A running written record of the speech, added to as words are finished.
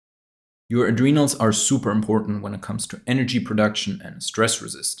Your adrenals are super important when it comes to energy production and stress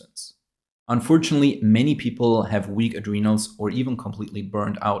resistance. Unfortunately, many people have weak adrenals or even completely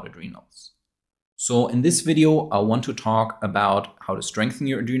burned out adrenals. So in this video, I want to talk about how to strengthen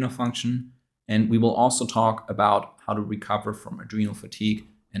your adrenal function, and we will also talk about how to recover from adrenal fatigue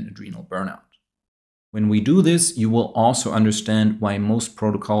and adrenal burnout. When we do this, you will also understand why most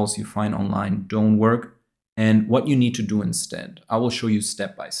protocols you find online don't work and what you need to do instead. I will show you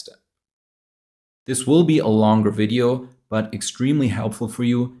step by step. This will be a longer video, but extremely helpful for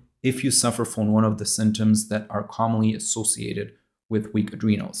you if you suffer from one of the symptoms that are commonly associated with weak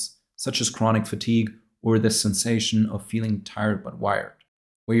adrenals, such as chronic fatigue or the sensation of feeling tired but wired,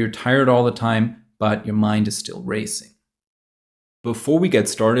 where you're tired all the time, but your mind is still racing. Before we get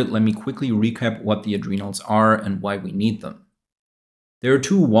started, let me quickly recap what the adrenals are and why we need them. There are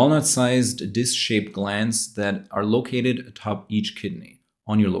two walnut-sized disc-shaped glands that are located atop each kidney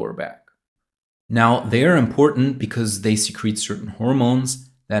on your lower back. Now, they are important because they secrete certain hormones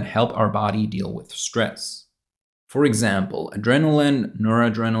that help our body deal with stress. For example, adrenaline,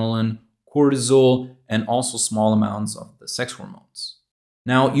 noradrenaline, cortisol, and also small amounts of the sex hormones.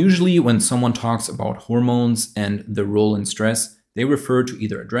 Now, usually when someone talks about hormones and their role in stress, they refer to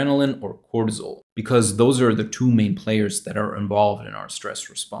either adrenaline or cortisol because those are the two main players that are involved in our stress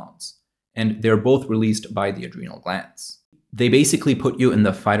response, and they're both released by the adrenal glands. They basically put you in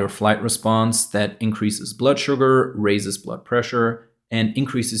the fight or flight response that increases blood sugar, raises blood pressure, and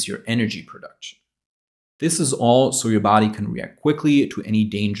increases your energy production. This is all so your body can react quickly to any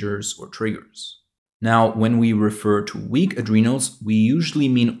dangers or triggers. Now, when we refer to weak adrenals, we usually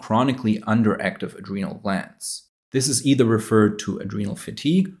mean chronically underactive adrenal glands. This is either referred to adrenal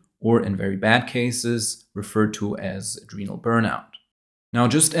fatigue or, in very bad cases, referred to as adrenal burnout. Now,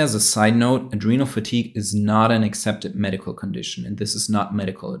 just as a side note, adrenal fatigue is not an accepted medical condition, and this is not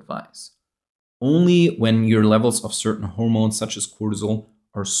medical advice. Only when your levels of certain hormones, such as cortisol,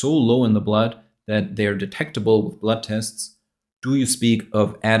 are so low in the blood that they are detectable with blood tests, do you speak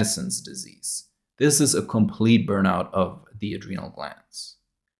of Addison's disease. This is a complete burnout of the adrenal glands.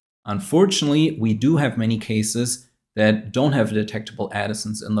 Unfortunately, we do have many cases that don't have detectable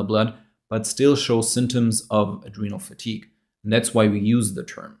Addisons in the blood, but still show symptoms of adrenal fatigue. And that's why we use the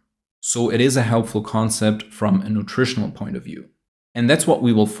term. So it is a helpful concept from a nutritional point of view. And that's what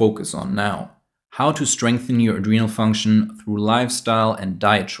we will focus on now. How to strengthen your adrenal function through lifestyle and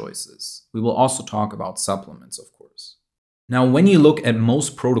diet choices. We will also talk about supplements, of course. Now, when you look at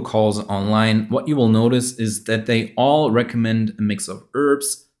most protocols online, what you will notice is that they all recommend a mix of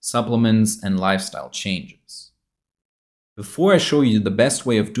herbs, supplements, and lifestyle changes. Before I show you the best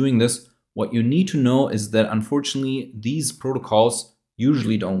way of doing this, what you need to know is that unfortunately these protocols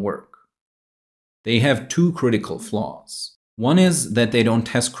usually don't work. They have two critical flaws. One is that they don't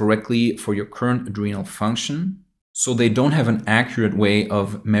test correctly for your current adrenal function, so they don't have an accurate way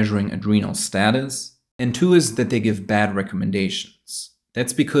of measuring adrenal status. And two is that they give bad recommendations.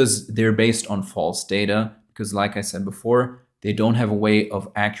 That's because they're based on false data, because like I said before, they don't have a way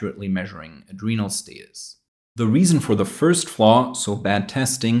of accurately measuring adrenal status. The reason for the first flaw, so bad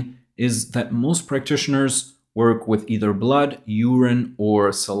testing, is that most practitioners work with either blood, urine,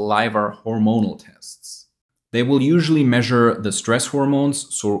 or saliva hormonal tests. They will usually measure the stress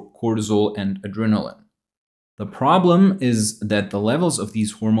hormones, so cortisol and adrenaline. The problem is that the levels of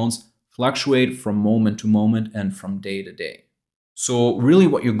these hormones fluctuate from moment to moment and from day to day. So really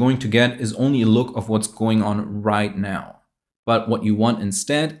what you're going to get is only a look of what's going on right now. But what you want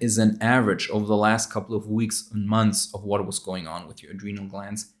instead is an average over the last couple of weeks and months of what was going on with your adrenal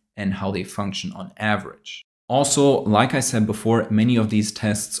glands and how they function on average. Also, like I said before, many of these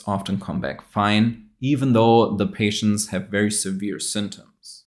tests often come back fine, even though the patients have very severe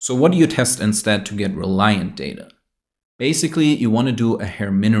symptoms. So what do you test instead to get reliant data? Basically, you want to do a hair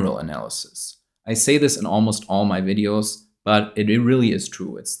mineral analysis. I say this in almost all my videos, but it really is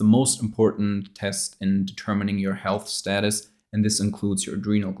true. It's the most important test in determining your health status, and this includes your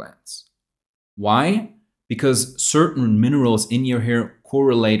adrenal glands. Why? Because certain minerals in your hair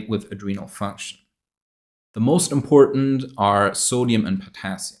correlate with adrenal function. The most important are sodium and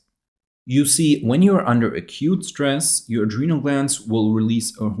potassium. You see, when you are under acute stress, your adrenal glands will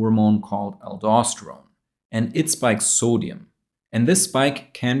release a hormone called aldosterone, and it spikes sodium. And this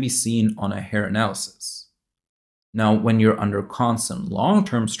spike can be seen on a hair analysis. Now, when you're under constant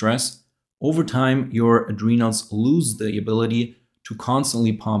long-term stress, over time, your adrenals lose the ability to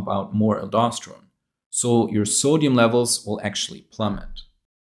constantly pump out more aldosterone. So your sodium levels will actually plummet.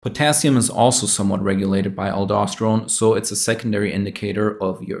 Potassium is also somewhat regulated by aldosterone, so it's a secondary indicator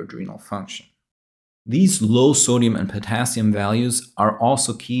of your adrenal function. These low sodium and potassium values are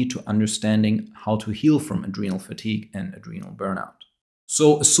also key to understanding how to heal from adrenal fatigue and adrenal burnout.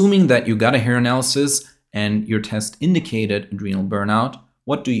 So, assuming that you got a hair analysis and your test indicated adrenal burnout,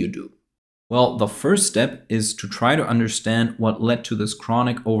 what do you do? Well, the first step is to try to understand what led to this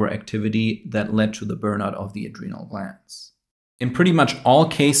chronic overactivity that led to the burnout of the adrenal glands. In pretty much all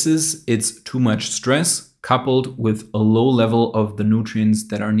cases, it's too much stress coupled with a low level of the nutrients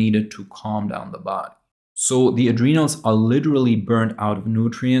that are needed to calm down the body. So the adrenals are literally burned out of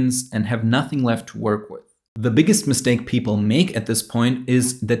nutrients and have nothing left to work with. The biggest mistake people make at this point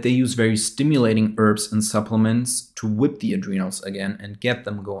is that they use very stimulating herbs and supplements to whip the adrenals again and get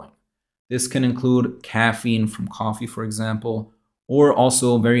them going. This can include caffeine from coffee, for example, or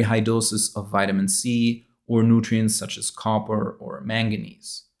also very high doses of vitamin C or nutrients such as copper or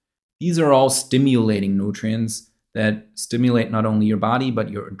manganese. These are all stimulating nutrients that stimulate not only your body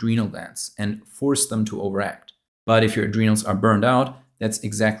but your adrenal glands and force them to overact. But if your adrenals are burned out, that's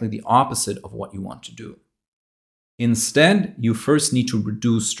exactly the opposite of what you want to do. Instead, you first need to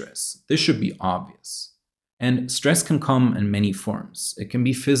reduce stress. This should be obvious. And stress can come in many forms. It can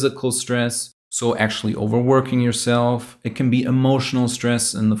be physical stress, so actually overworking yourself. It can be emotional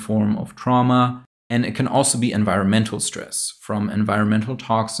stress in the form of trauma. And it can also be environmental stress from environmental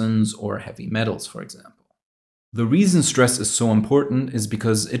toxins or heavy metals, for example. The reason stress is so important is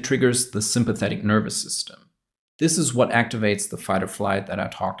because it triggers the sympathetic nervous system. This is what activates the fight or flight that I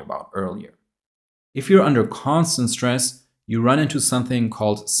talked about earlier. If you're under constant stress, you run into something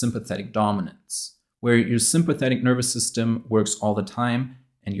called sympathetic dominance, where your sympathetic nervous system works all the time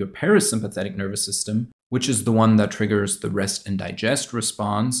and your parasympathetic nervous system, which is the one that triggers the rest and digest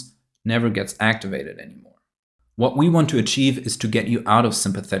response, never gets activated anymore. What we want to achieve is to get you out of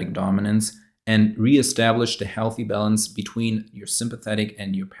sympathetic dominance and re-establish the healthy balance between your sympathetic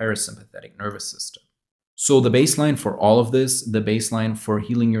and your parasympathetic nervous system. So the baseline for all of this, the baseline for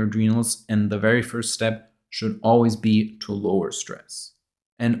healing your adrenals, and the very first step should always be to lower stress.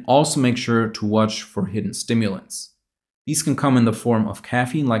 And also make sure to watch for hidden stimulants. These can come in the form of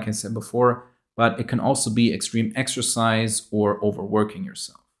caffeine, like I said before, but it can also be extreme exercise or overworking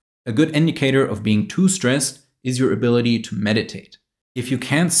yourself. A good indicator of being too stressed is your ability to meditate. If you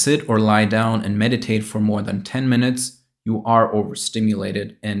can't sit or lie down and meditate for more than 10 minutes, you are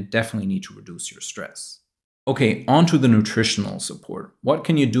overstimulated and definitely need to reduce your stress. Okay, on to the nutritional support. What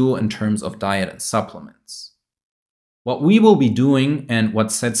can you do in terms of diet and supplements? What we will be doing, and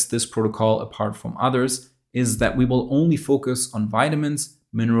what sets this protocol apart from others, is that we will only focus on vitamins,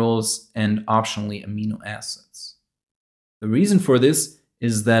 minerals, and optionally amino acids. The reason for this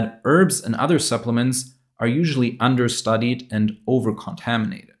is that herbs and other supplements are usually understudied and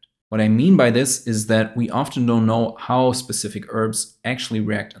over-contaminated. What I mean by this is that we often don't know how specific herbs actually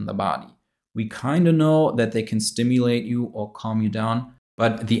react in the body. We kind of know that they can stimulate you or calm you down,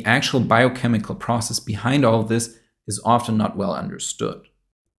 but the actual biochemical process behind all of this is often not well understood.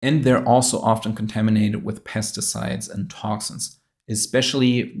 And they're also often contaminated with pesticides and toxins,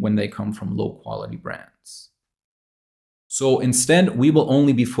 especially when they come from low-quality brands. So instead, we will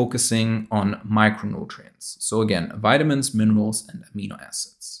only be focusing on micronutrients. So again, vitamins, minerals, and amino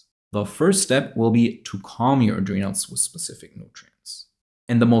acids. The first step will be to calm your adrenals with specific nutrients.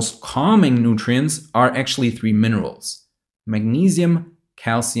 And the most calming nutrients are actually 3 minerals: magnesium,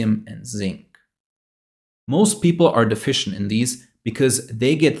 calcium, and zinc. Most people are deficient in these because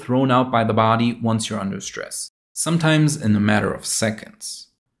they get thrown out by the body once you're under stress, sometimes in a matter of seconds.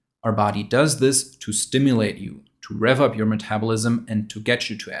 Our body does this to stimulate you, to rev up your metabolism, and to get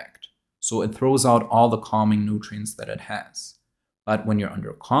you to act. So it throws out all the calming nutrients that it has. But when you're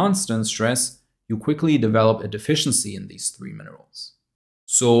under constant stress, you quickly develop a deficiency in these 3 minerals.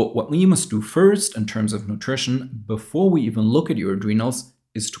 So what we must do first in terms of nutrition, before we even look at your adrenals,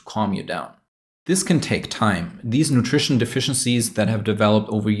 is to calm you down. This can take time. These nutrition deficiencies that have developed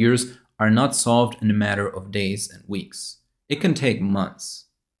over years are not solved in a matter of days and weeks. It can take months.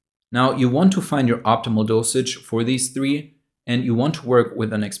 Now, you want to find your optimal dosage for these 3, and you want to work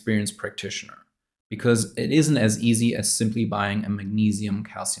with an experienced practitioner, because it isn't as easy as simply buying a magnesium,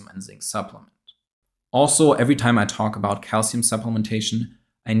 calcium, and zinc supplement. Also, every time I talk about calcium supplementation,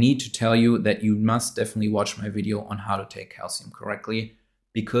 I need to tell you that you must definitely watch my video on how to take calcium correctly,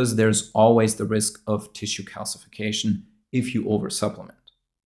 because there's always the risk of tissue calcification if you oversupplement.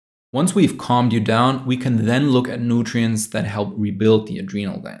 Once we've calmed you down, we can then look at nutrients that help rebuild the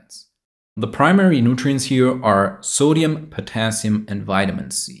adrenal glands. The primary nutrients here are sodium, potassium, and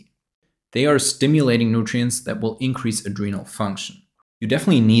vitamin C. They are stimulating nutrients that will increase adrenal function. You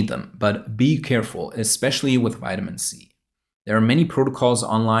definitely need them, but be careful, especially with vitamin C. There are many protocols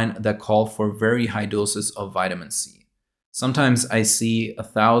online that call for very high doses of vitamin C. Sometimes I see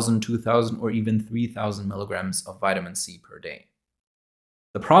 1,000, 2,000, or even 3,000 milligrams of vitamin C per day.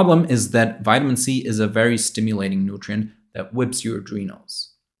 The problem is that vitamin C is a very stimulating nutrient that whips your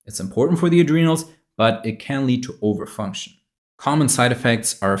adrenals. It's important for the adrenals, but it can lead to overfunction. Common side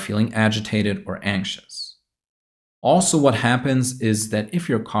effects are feeling agitated or anxious. Also, what happens is that if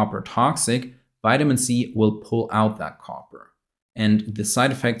you're copper toxic, vitamin C will pull out that copper. And the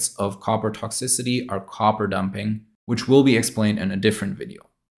side effects of copper toxicity are copper dumping, which will be explained in a different video.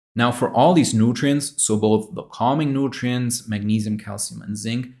 Now, for all these nutrients, so both the calming nutrients, magnesium, calcium, and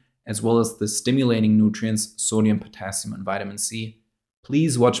zinc, as well as the stimulating nutrients, sodium, potassium, and vitamin C,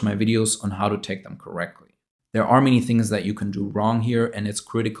 please watch my videos on how to take them correctly. There are many things that you can do wrong here, and it's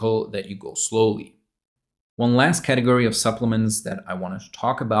critical that you go slowly. One last category of supplements that I wanted to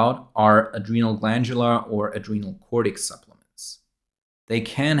talk about are adrenal glandular or adrenal cortex supplements. They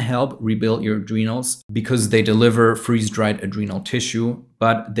can help rebuild your adrenals because they deliver freeze-dried adrenal tissue,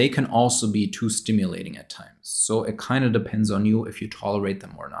 but they can also be too stimulating at times. So it kind of depends on you if you tolerate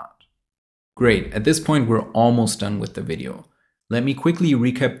them or not. Great, at this point we're almost done with the video. Let me quickly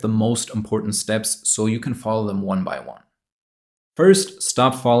recap the most important steps so you can follow them one by one. First,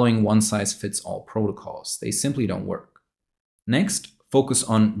 stop following one-size-fits-all protocols. They simply don't work. Next, focus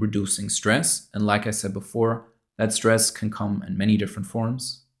on reducing stress, and like I said before, that stress can come in many different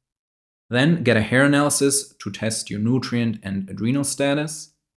forms. Then get a hair analysis to test your nutrient and adrenal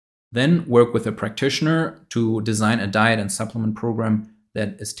status. Then work with a practitioner to design a diet and supplement program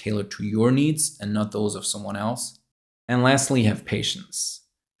that is tailored to your needs and not those of someone else. And lastly, have patience.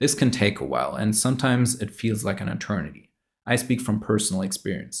 This can take a while, and sometimes it feels like an eternity. I speak from personal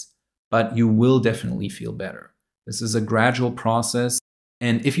experience, but you will definitely feel better. This is a gradual process,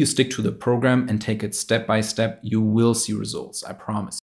 and if you stick to the program and take it step by step, you will see results, I promise.